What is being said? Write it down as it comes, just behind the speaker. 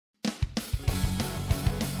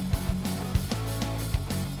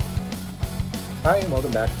Hi, and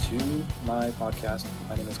welcome back to my podcast.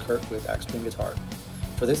 My name is Kurt with Axtreme-Guitar.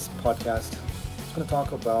 For this podcast, I'm going to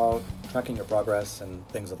talk about tracking your progress and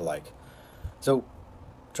things of the like. So,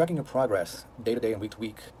 tracking your progress day to day and week to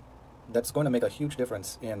week, that's going to make a huge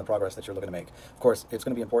difference in the progress that you're looking to make. Of course, it's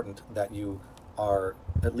going to be important that you are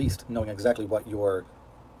at least knowing exactly what your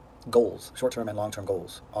goals, short-term and long-term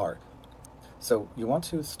goals, are. So you want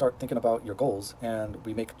to start thinking about your goals, and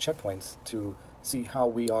we make checkpoints to see how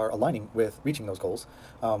we are aligning with reaching those goals.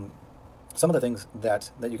 Some of the things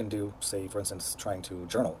that you can do, say, for instance, trying to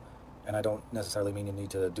journal, and I don't necessarily mean you need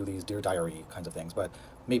to do these Dear Diary kinds of things, but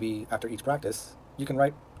maybe after each practice, you can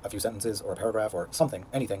write a few sentences or a paragraph or something,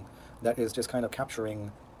 anything, that is just kind of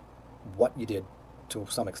capturing what you did to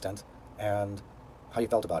some extent and how you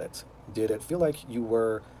felt about it. Did it feel like you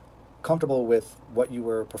were comfortable with what you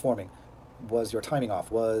were performing? Was your timing off?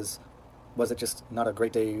 Was it just not a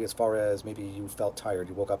great day as far as maybe you felt tired?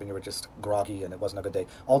 You woke up and you were just groggy and it wasn't a good day.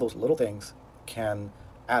 All those little things can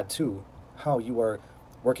add to how you are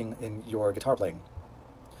working in your guitar playing.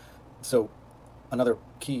 So another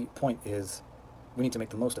key point is we need to make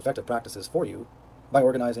the most effective practices for you by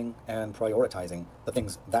organizing and prioritizing the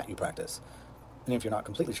things that you practice. And if you're not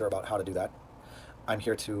completely sure about how to do that, I'm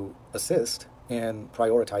here to assist in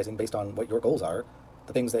prioritizing based on what your goals are,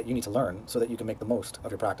 the things that you need to learn so that you can make the most of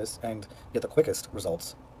your practice and get the quickest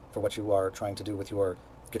results for what you are trying to do with your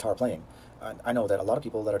guitar playing. I know that a lot of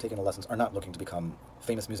people that are taking the lessons are not looking to become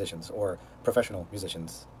famous musicians or professional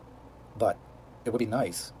musicians, but it would be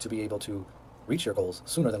nice to be able to reach your goals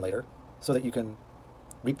sooner than later so that you can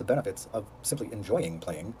reap the benefits of simply enjoying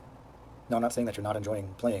playing. Now, I'm not saying that you're not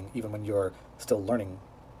enjoying playing even when you're still learning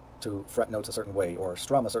to fret notes a certain way or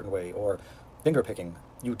strum a certain way or finger picking.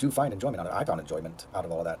 You do find enjoyment out of it. I found enjoyment out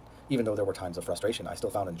of all of that. Even though there were times of frustration, I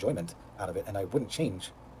still found enjoyment out of it, and I wouldn't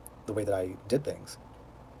change the way that I did things.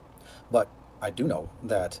 But I do know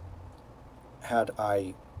that had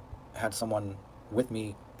I had someone with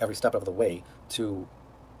me every step of the way to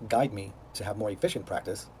guide me to have more efficient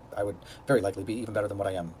practice, I would very likely be even better than what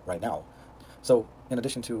I am right now. So in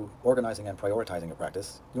addition to organizing and prioritizing your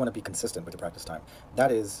practice, you want to be consistent with your practice time.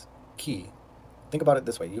 That is key. Think about it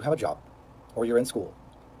this way. You have a job, or you're in school.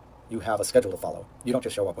 You have a schedule to follow. You don't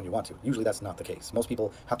just show up when you want to. Usually that's not the case. Most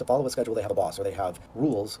people have to follow a schedule. They have a boss, or they have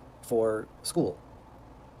rules for school.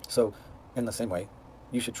 So in the same way,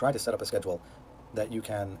 you should try to set up a schedule that you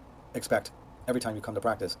can expect every time you come to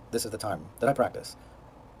practice. This is the time that I practice.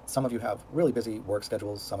 Some of you have really busy work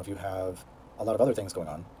schedules. Some of you have a lot of other things going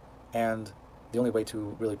on. And the only way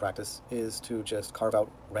to really practice is to just carve out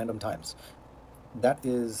random times. That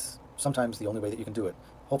is sometimes the only way that you can do it.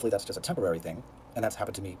 Hopefully that's just a temporary thing, and that's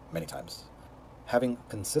happened to me many times. Having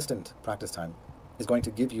consistent practice time is going to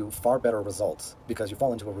give you far better results because you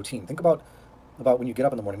fall into a routine. Think about when you get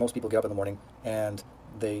up in the morning. Most people get up in the morning and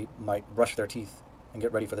they might brush their teeth and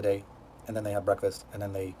get ready for the day, and then they have breakfast, and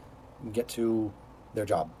then they get to their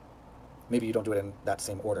job. Maybe you don't do it in that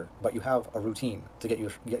same order, but you have a routine to get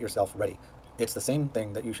yourself ready. It's the same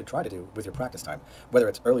thing that you should try to do with your practice time, whether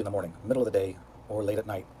it's early in the morning, middle of the day, or late at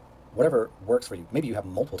night. Whatever works for you. Maybe you have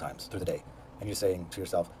multiple times through the day, and you're saying to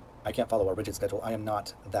yourself, I can't follow a rigid schedule. I am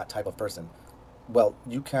not that type of person. Well,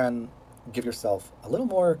 you can give yourself a little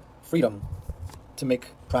more freedom to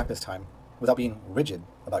make practice time without being rigid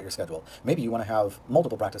about your schedule. Maybe you want to have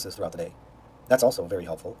multiple practices throughout the day. That's also very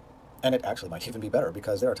helpful. And it actually might even be better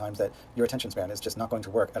because there are times that your attention span is just not going to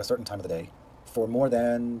work at a certain time of the day for more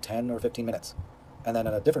than 10 or 15 minutes. And then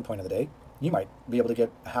at a different point of the day, you might be able to get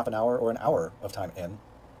a half an hour or an hour of time in.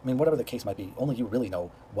 I mean, whatever the case might be, only you really know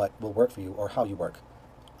what will work for you or how you work.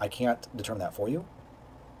 I can't determine that for you,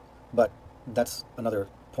 but that's another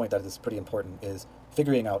point that is pretty important, is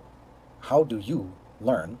figuring out how do you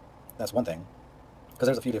learn. That's one thing, because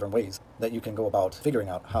there's a few different ways that you can go about figuring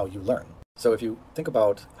out how you learn. So if you think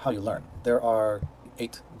about how you learn, there are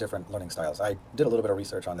 8 different learning styles. I did a little bit of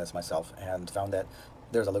research on this myself and found that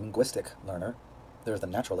there's a linguistic learner, there's the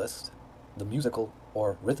naturalist, the musical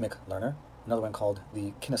or rhythmic learner, another one called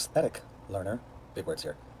the kinesthetic learner, big words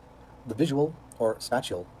here, the visual or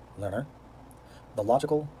spatial learner, the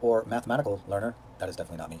logical or mathematical learner, that is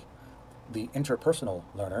definitely not me, the interpersonal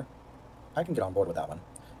learner, I can get on board with that one,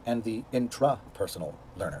 and the intrapersonal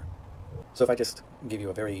learner. So if I just give you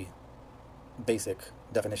a very basic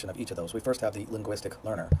definition of each of those, we first have the linguistic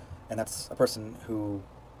learner, and that's a person who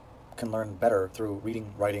can learn better through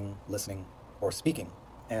reading, writing, listening, or speaking.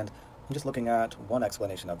 And I'm just looking at one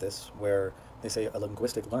explanation of this where they say a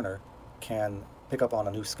linguistic learner can pick up on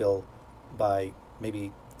a new skill by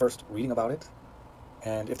maybe first reading about it,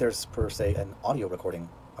 and if there's per se an audio recording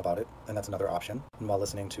about it, then that's another option. And while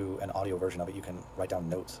listening to an audio version of it, you can write down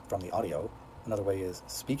notes from the audio. Another way is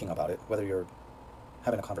speaking about it, whether you're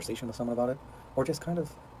having a conversation with someone about it, or just kind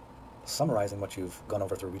of summarizing what you've gone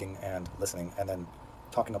over through reading and listening, and then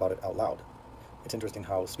talking about it out loud. It's interesting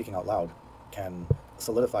how speaking out loud can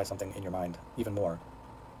solidify something in your mind even more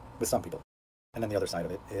with some people. And then the other side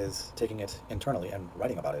of it is taking it internally and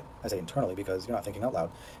writing about it. I say internally because you're not thinking out loud.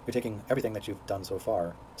 You're taking everything that you've done so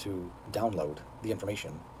far to download the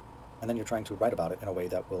information, and then you're trying to write about it in a way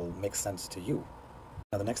that will make sense to you.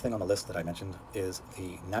 Now, the next thing on the list that I mentioned is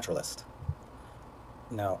the naturalist.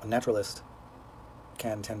 Now, a naturalist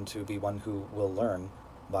can tend to be one who will learn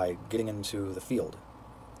by getting into the field.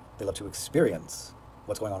 They love to experience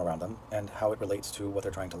what's going on around them and how it relates to what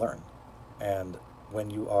they're trying to learn. And when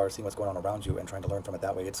you are seeing what's going on around you and trying to learn from it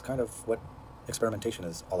that way, it's kind of what experimentation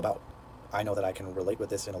is all about. I know that I can relate with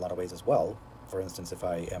this in a lot of ways as well. For instance, if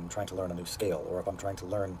I am trying to learn a new scale, or if I'm trying to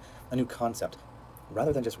learn a new concept,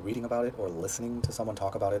 rather than just reading about it or listening to someone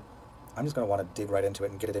talk about it, I'm just going to want to dig right into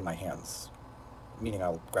it and get it in my hands. Meaning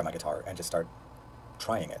I'll grab my guitar and just start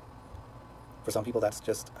trying it. For some people, that's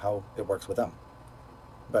just how it works with them.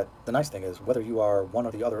 But the nice thing is, whether you are one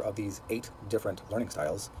or the other of these 8 different learning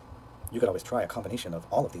styles, you could always try a combination of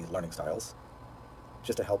all of these learning styles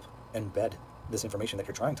just to help embed this information that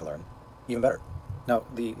you're trying to learn even better. Now,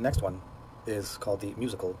 the next one is called the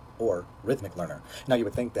musical or rhythmic learner. Now, you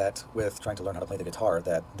would think that with trying to learn how to play the guitar,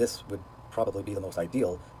 that this would probably be the most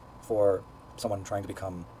ideal for someone trying to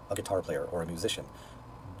become a guitar player or a musician.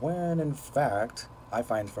 When, in fact, I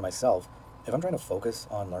find for myself, if I'm trying to focus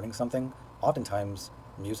on learning something, oftentimes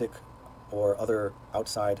music or other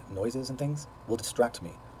outside noises and things will distract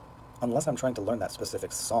me, unless I'm trying to learn that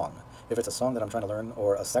specific song. If it's a song that I'm trying to learn,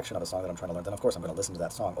 or a section of a song that I'm trying to learn, then of course I'm going to listen to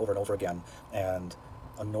that song over and over again and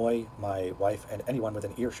annoy my wife and anyone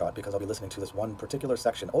within earshot because I'll be listening to this one particular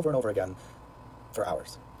section over and over again for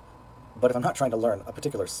hours. But if I'm not trying to learn a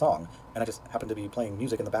particular song, and I just happen to be playing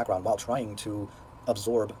music in the background while trying to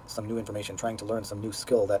absorb some new information, trying to learn some new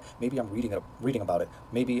skill that maybe I'm reading about it,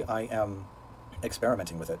 maybe I am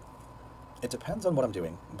experimenting with it. It depends on what I'm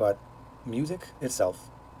doing, but music itself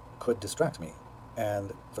could distract me,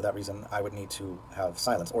 and for that reason I would need to have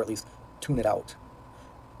silence, or at least tune it out.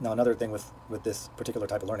 Now, another thing with this particular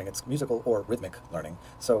type of learning, it's musical or rhythmic learning.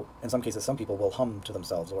 So in some cases, some people will hum to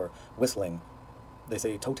themselves, or whistling. They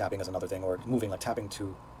say toe tapping is another thing, or moving, like tapping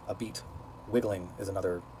to a beat. Wiggling is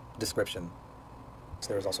another description.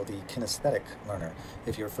 There's also the kinesthetic learner.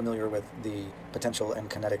 If you're familiar with the potential and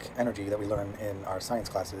kinetic energy that we learn in our science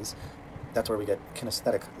classes, that's where we get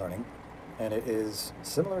kinesthetic learning. And it is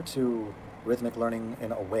similar to rhythmic learning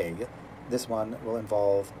in a way. This one will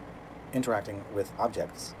involve interacting with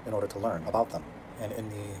objects in order to learn about them. And in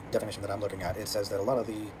the definition that I'm looking at, it says that a lot of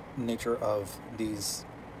the nature of these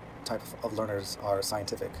types of learners are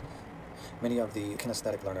scientific. Many of the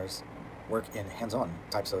kinesthetic learners work in hands-on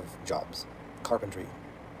types of jobs. Carpentry,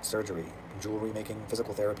 surgery, jewelry making,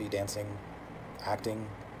 physical therapy, dancing, acting,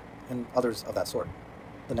 and others of that sort.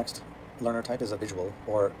 The next learner type is a visual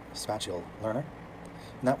or spatial learner.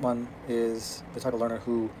 And that one is the type of learner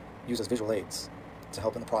who uses visual aids to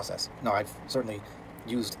help in the process. Now, I've certainly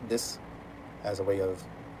used this as a way of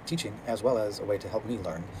teaching as well as a way to help me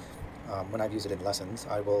learn. When I've used it in lessons,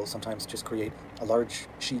 I will sometimes just create a large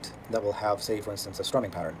sheet that will have, say, for instance, a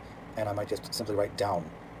strumming pattern, and I might just simply write down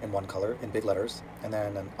in one color in big letters, and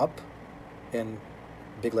then an up in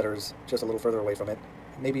big letters just a little further away from it,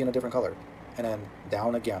 maybe in a different color, and then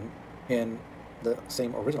down again in the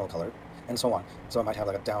same original color, and so on. So I might have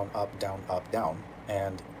like a down, up, down,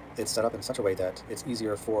 and it's set up in such a way that it's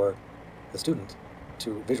easier for the student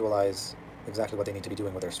to visualize exactly what they need to be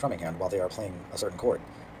doing with their strumming hand while they are playing a certain chord.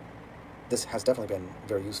 This has definitely been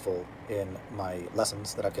very useful in my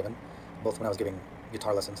lessons that I've given, both when I was giving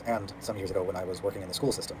guitar lessons and some years ago when I was working in the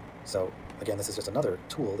school system. So again, this is just another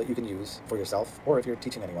tool that you can use for yourself, or if you're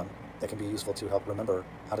teaching anyone, that can be useful to help remember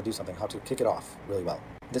how to do something, how to kick it off really well.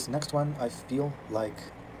 This next one, I feel like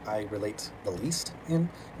I relate the least in, and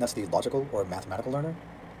that's the logical or mathematical learner.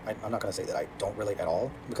 I'm not going to say that I don't relate at all,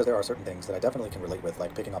 because there are certain things that I definitely can relate with,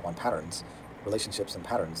 like picking up on patterns, relationships and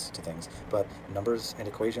patterns to things, but numbers and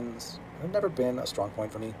equations have never been a strong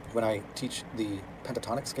point for me. When I teach the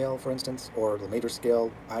pentatonic scale, for instance, or the major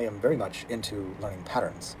scale, I am very much into learning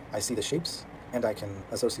patterns. I see the shapes, and I can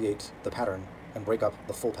associate the pattern and break up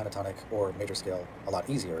the full pentatonic or major scale a lot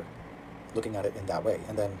easier looking at it in that way.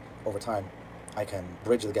 And then over time, I can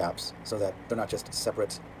bridge the gaps so that they're not just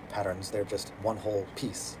separate patterns, they're just one whole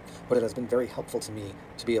piece. But it has been very helpful to me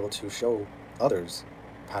to be able to show others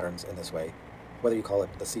patterns in this way, whether you call it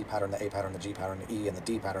the C pattern, the A pattern, the G pattern, the E, and the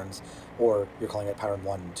D patterns, or you're calling it pattern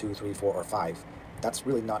 1, 2, 3, 4, or 5. That's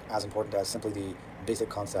really not as important as simply the basic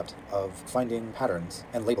concept of finding patterns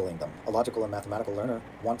and labeling them. A logical and mathematical learner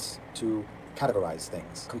wants to categorize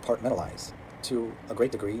things, compartmentalize. To a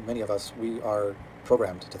great degree, many of us, we are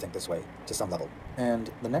programmed to think this way to some level.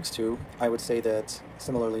 And the next two, I would say that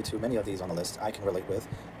similarly to many of these on the list, I can relate with.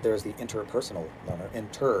 There's the interpersonal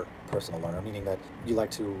learner, meaning that you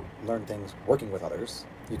like to learn things working with others.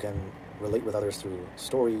 You can relate with others through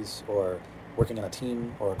stories or working in a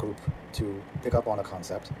team or a group to pick up on a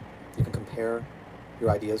concept. You can compare your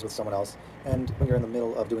ideas with someone else, and when you're in the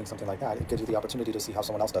middle of doing something like that, it gives you the opportunity to see how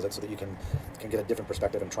someone else does it so that you can get a different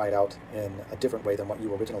perspective and try it out in a different way than what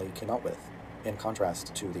you originally came out with. In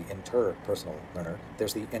contrast to the interpersonal learner,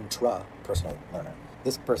 there's the intrapersonal learner.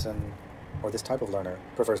 This person or this type of learner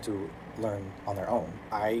prefers to learn on their own.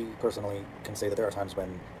 I personally can say that there are times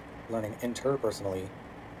when learning interpersonally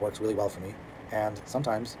works really well for me, and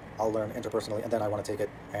sometimes I'll learn interpersonally and then I want to take it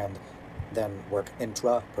and then work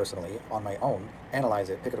intrapersonally on my own, analyze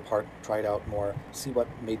it, pick it apart, try it out more, see what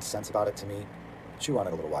made sense about it to me, chew on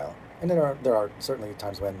it a little while. And then there are certainly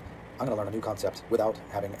times when I'm going to learn a new concept without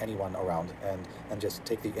having anyone around and just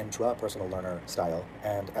take the intrapersonal learner style,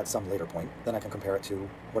 and at some later point, then I can compare it to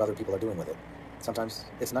what other people are doing with it. Sometimes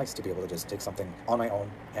it's nice to be able to just take something on my own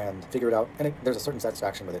and figure it out, and there's a certain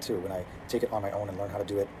satisfaction with it too, when I take it on my own and learn how to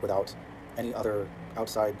do it without any other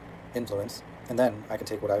outside influence. And then I can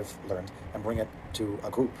take what I've learned and bring it to a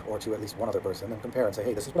group or to at least one other person and compare and say,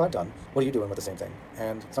 hey, this is what I've done. What are you doing with the same thing?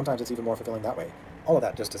 And sometimes it's even more fulfilling that way. All of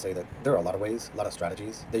that just to say that there are a lot of ways, a lot of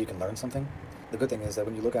strategies that you can learn something. The good thing is that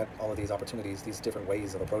when you look at all of these opportunities, these different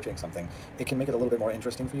ways of approaching something, it can make it a little bit more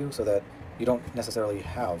interesting for you so that you don't necessarily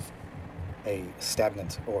have a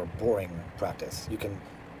stagnant or boring practice. You can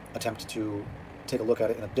attempt to take a look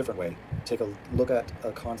at it in a different way, take a look at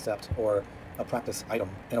a concept or a practice item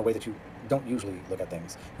in a way that you don't usually look at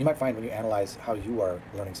things. You might find when you analyze how you are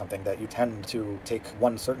learning something that you tend to take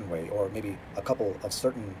one certain way or maybe a couple of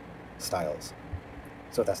certain styles.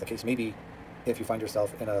 So if that's the case, maybe if you find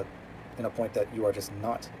yourself in a point that you are just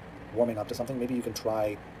not warming up to something, maybe you can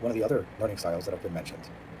try one of the other learning styles that have been mentioned.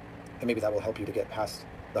 And maybe that will help you to get past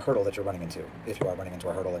the hurdle that you're running into, if you are running into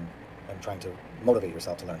a hurdle and trying to motivate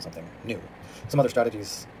yourself to learn something new. Some other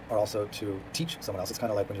strategies are also to teach someone else. It's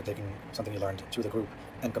kind of like when you're taking something you learned to the group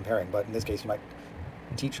and comparing, but in this case you might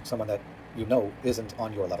teach someone that you know isn't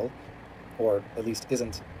on your level, or at least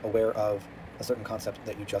isn't aware of a certain concept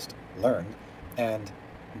that you just learned, and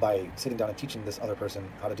by sitting down and teaching this other person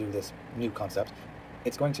how to do this new concept,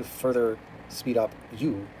 it's going to further speed up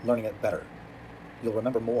you learning it better. You'll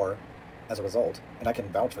remember more as a result, and I can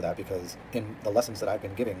vouch for that because in the lessons that I've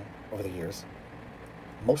been giving over the years,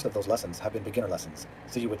 most of those lessons have been beginner lessons.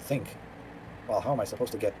 So you would think, well, how am I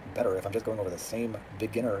supposed to get better if I'm just going over the same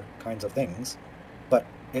beginner kinds of things? But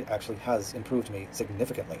it actually has improved me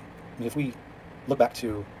significantly. I mean, if we look back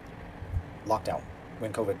to lockdown,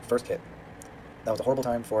 when COVID first hit, that was a horrible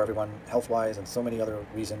time for everyone, health-wise and so many other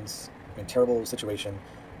reasons. I mean, terrible situation.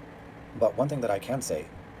 But one thing that I can say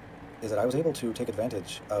is that I was able to take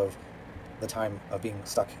advantage of the time of being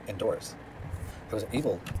stuck indoors. I was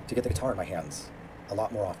able to get the guitar in my hands a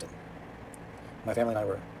lot more often. My family and I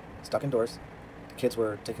were stuck indoors. The kids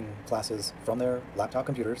were taking classes from their laptop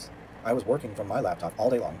computers. I was working from my laptop all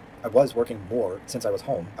day long. I was working more since I was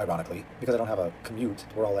home, ironically, because I don't have a commute.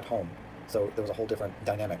 We're all at home. So there was a whole different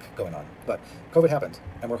dynamic going on. But COVID happened,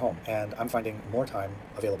 and we're home, and I'm finding more time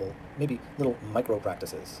available, maybe little micro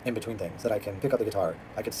practices in between things that I can pick up the guitar.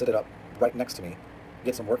 I could sit it up right next to me,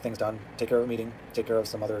 get some work things done, take care of a meeting, take care of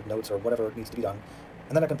some other notes or whatever needs to be done,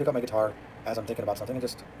 and then I can pick up my guitar as I'm thinking about something and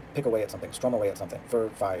just pick away at something, strum away at something for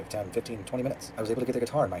 5, 10, 15, 20 minutes. I was able to get the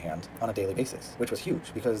guitar in my hand on a daily basis, which was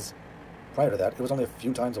huge because prior to that, it was only a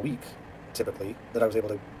few times a week, typically, that I was able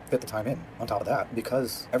to fit the time in. On top of that,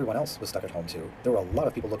 because everyone else was stuck at home too, there were a lot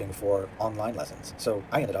of people looking for online lessons. So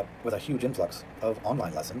I ended up with a huge influx of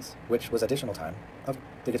online lessons, which was additional time of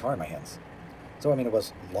the guitar in my hands. So I mean, it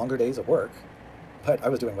was longer days of work, but I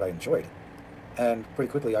was doing what I enjoyed. And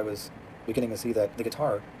pretty quickly I was beginning to see that the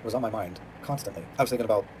guitar was on my mind constantly. I was thinking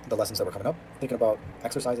about the lessons that were coming up, thinking about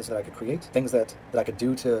exercises that I could create, things that I could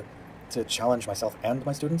do to challenge myself and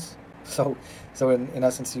my students. So in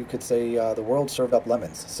essence, you could say the world served up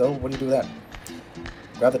lemons. So what do you do then?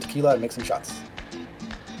 Grab the tequila and make some shots.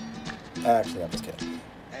 Actually, I'm just kidding.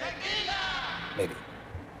 Maybe.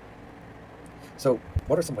 So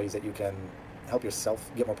what are some ways that you can help yourself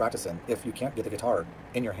get more practice in if you can't get the guitar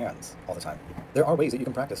in your hands all the time? There are ways that you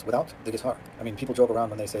can practice without the guitar. I mean, people joke around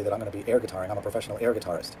when they say that I'm going to be air guitaring, I'm a professional air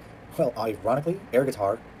guitarist. Well, ironically, air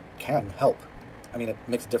guitar can help I mean, it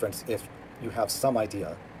makes a difference if you have some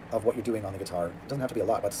idea of what you're doing on the guitar. It doesn't have to be a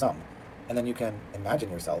lot, but some. And then you can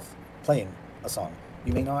imagine yourself playing a song.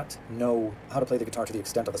 You may not know how to play the guitar to the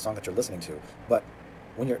extent of the song that you're listening to, but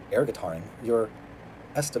when you're air guitaring, you're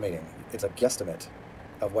estimating. It's a guesstimate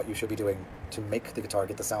of what you should be doing to make the guitar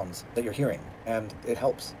get the sounds that you're hearing. And it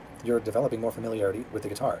helps. You're developing more familiarity with the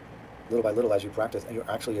guitar. Little by little, as you practice, and you're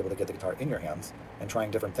actually able to get the guitar in your hands and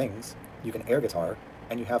trying different things, you can air guitar,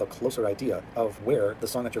 and you have a closer idea of where the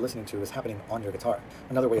song that you're listening to is happening on your guitar.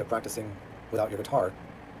 Another way of practicing without your guitar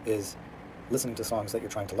is listening to songs that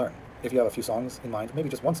you're trying to learn. If you have a few songs in mind, maybe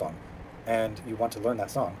just one song, and you want to learn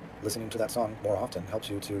that song, listening to that song more often helps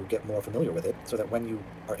you to get more familiar with it, so that when you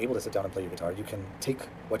are able to sit down and play your guitar, you can take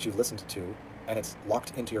what you've listened to, and it's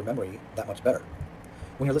locked into your memory that much better.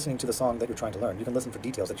 When you're listening to the song that you're trying to learn, you can listen for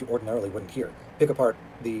details that you ordinarily wouldn't hear. Pick apart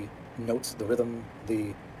the notes, the rhythm,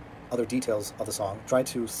 the other details of the song. Try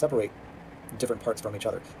to separate different parts from each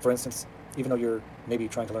other. For instance, even though you're maybe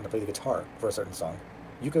trying to learn to play the guitar for a certain song,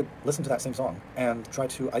 you could listen to that same song and try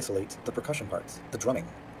to isolate the percussion parts, the drumming,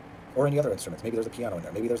 or any other instruments. Maybe there's a piano in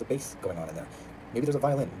there, maybe there's a bass going on in there, maybe there's a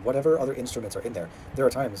violin. Whatever other instruments are in there, there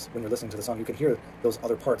are times when you're listening to the song you can hear those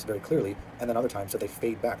other parts very clearly, and then other times that they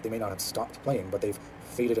fade back. They may not have stopped playing, but they've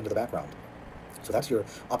faded into the background. So that's your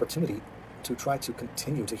opportunity to try to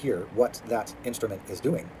continue to hear what that instrument is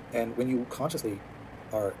doing. And when you consciously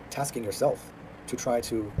are tasking yourself to try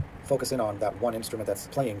to focus in on that one instrument that's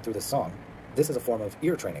playing through this song, this is a form of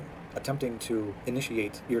ear training. Attempting to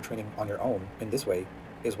initiate ear training on your own in this way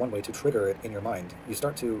is one way to trigger it in your mind. You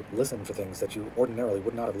start to listen for things that you ordinarily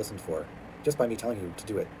would not have listened for just by me telling you to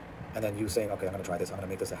do it. And then you saying, okay, I'm going to try this, I'm going to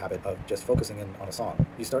make this a habit of just focusing in on a song.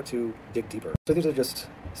 You start to dig deeper. So these are just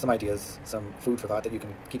some ideas, some food for thought that you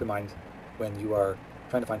can keep in mind when you are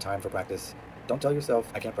trying to find time for practice. Don't tell yourself,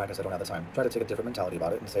 I can't practice, I don't have the time. Try to take a different mentality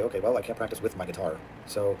about it and say, okay, well, I can't practice with my guitar,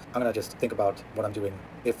 so I'm going to just think about what I'm doing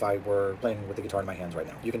if I were playing with the guitar in my hands right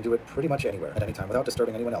now. You can do it pretty much anywhere, at any time, without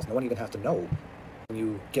disturbing anyone else. No one even has to know. When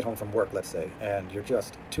you get home from work, let's say, and you're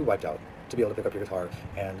just too wiped out to be able to pick up your guitar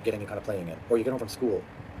and get any kind of playing in, or you get home from school,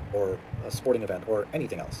 or a sporting event, or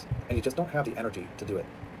anything else, and you just don't have the energy to do it.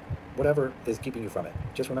 Whatever is keeping you from it,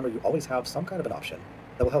 just remember you always have some kind of an option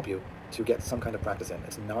that will help you to get some kind of practice in.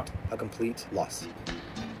 It's not a complete loss.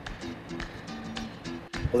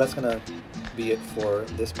 Well, that's going to be it for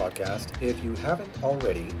this podcast. If you haven't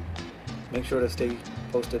already, make sure to stay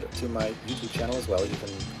posted to my YouTube channel as well. You can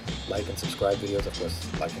like and subscribe videos. Of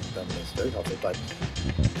course, liking them is very helpful, but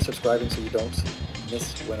subscribing so you don't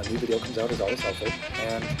miss when a new video comes out is always helpful.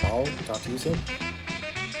 And I'll talk to you soon.